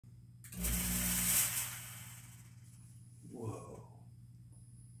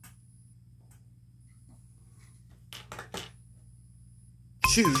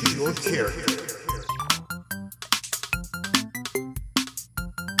Choose your character.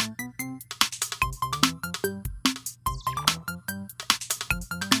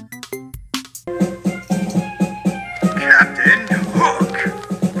 Captain Hook!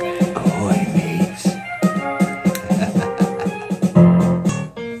 Ahoy, mates.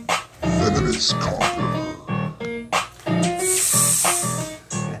 Venomous Conker.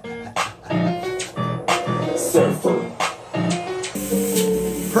 Surfer.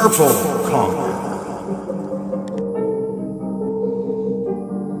 Purple Conker.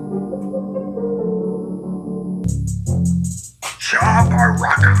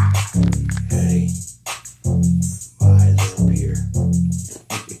 Chabaraka. Hey, my little beer.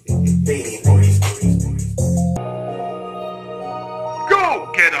 Go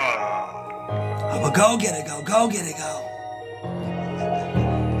get her! I'm a go-getter, go-getter, go.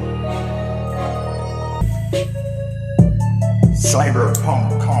 Cyberpunk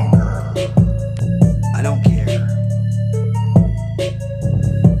Conker. I don't care.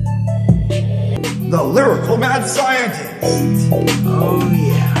 The Lyrical Mad Scientist. Oh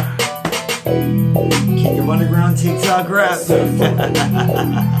yeah. Keep your underground TikTok rap.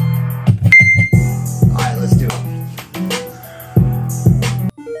 Alright, let's do it.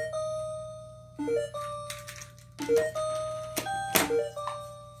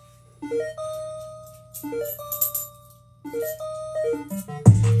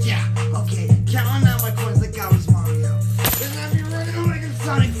 Yeah, okay, counting out my coins like I was Mario. And I'll be running like I'm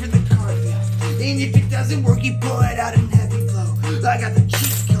Sonic for the cardio. And if it doesn't work, you pull it out in heavy blow. I got the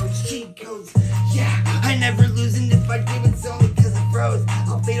cheat codes. Yeah, I never lose, and if I do, it's only cause I froze.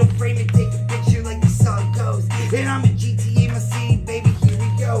 I'll fatal frame and take a picture like you saw it goes. And I'm a GTA, my city, baby, here we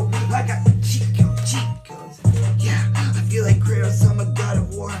go. I got the cheat codes. Yeah, I feel like Kratos, I'm a god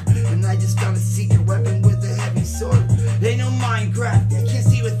of war. And I just found a secret weapon with a heavy sword. Ain't no Minecraft, I can't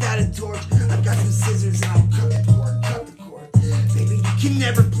see without a torch. I've got some scissors and I'll cut the cord. Baby, you can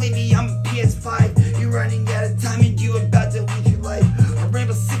never play me, I'm a PS5. You're running out of time and you about to lose your life. A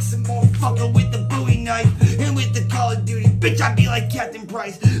Rainbow Six and more fucker with the Bowie knife. And with the Call of Duty, bitch, I be like Captain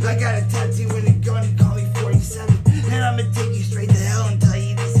Price. I got a tattoo and a gun, call me 47. And I'ma take you straight to hell and tell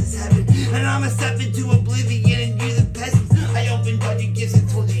you this is heaven. And I'ma step into oblivion and you the peasants. I opened all your gifts and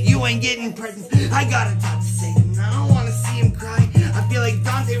told you you ain't getting presents. I gotta talk to Satan, I don't wanna see him cry. I feel like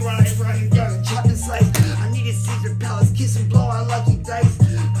Dante running down and chop and slice. I need a Caesar Palace, kiss and blow on lucky dice.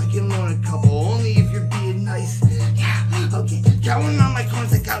 I can loan a couple, only if you're being nice. Yeah, okay, counting on my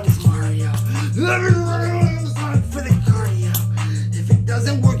coins like I was Mario. I've been running on the Sonic for the cardio. If it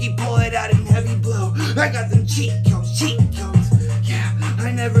doesn't work, you pull it out in heavy blow. I got them cheat codes. Yeah,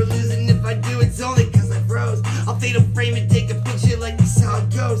 I never lose, and if I do, it's only cause I froze. I'll fatal frame and take a picture like this how it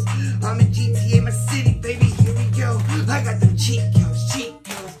goes. I'm a GTA, my city, baby, here we go. I got them cheat codes.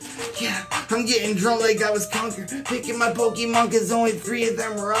 Yeah, I'm getting drunk like I was Conker. Picking my Pokemon cause only 3 of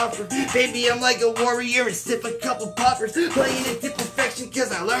them were offered. Baby, I'm like a warrior and sip a couple poppers. Playing it to perfection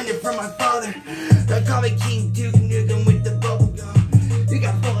cause I learned it from my father. They call me King Duke Nukem with the bubble gum. You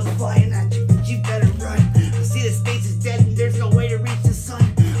got bullets flying at you, but you better run. I see the space is dead and there's no way to reach the sun.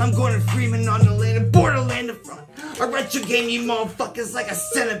 I'm going to Freeman on the land and Borderland in front. I retro game you motherfuckers like a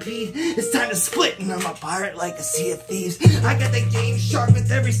centipede. It's time to split and I'm a pirate like a sea of thieves. I got the game sharp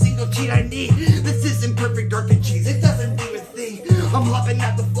with every single cheat I need. This isn't perfect RPGs, it doesn't do a thing. I'm hopping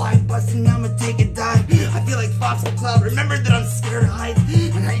at the flying bus and I'ma take a dive. I feel like Fox McCloud, remember that I'm scared of heights.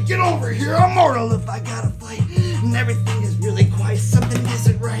 And hey, get over here, I'm mortal if I gotta fight. And everything is really quiet, something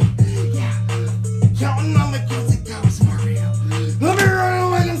isn't right. Yeah, counting on my coins like I was Mario. I'll be running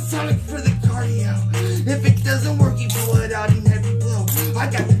like I'm Sonic for the cardio. If it doesn't work, you pull it out in heavy blow. I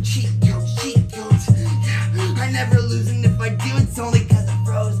got the cheat codes. Yeah, I never lose, and if I do, it's only cause I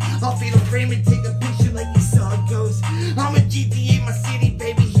froze. I'll fatal frame and take a picture like you saw it goes. I'm a GTA, my city,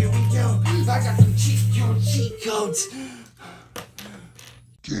 baby, here we go. I got some cheat codes.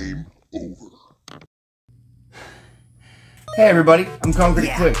 Game over. Hey everybody, I'm Conker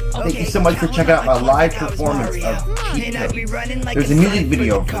Da Quik. Thank you so much for checking out my live performance of Cheat Codes. There's a music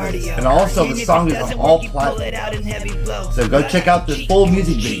video for this, and also the song is on all platforms. So go check out the full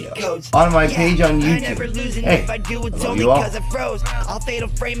music video on my page on YouTube. Hey, I love you all.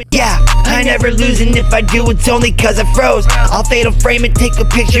 Yeah, I never lose, and if I do, it's only cause I froze. I'll fatal frame and take a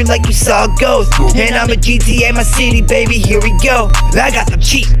picture like you saw a ghost. And I'm a GTA, my city, baby, here we go. I got the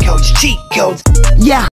cheat codes. Yeah.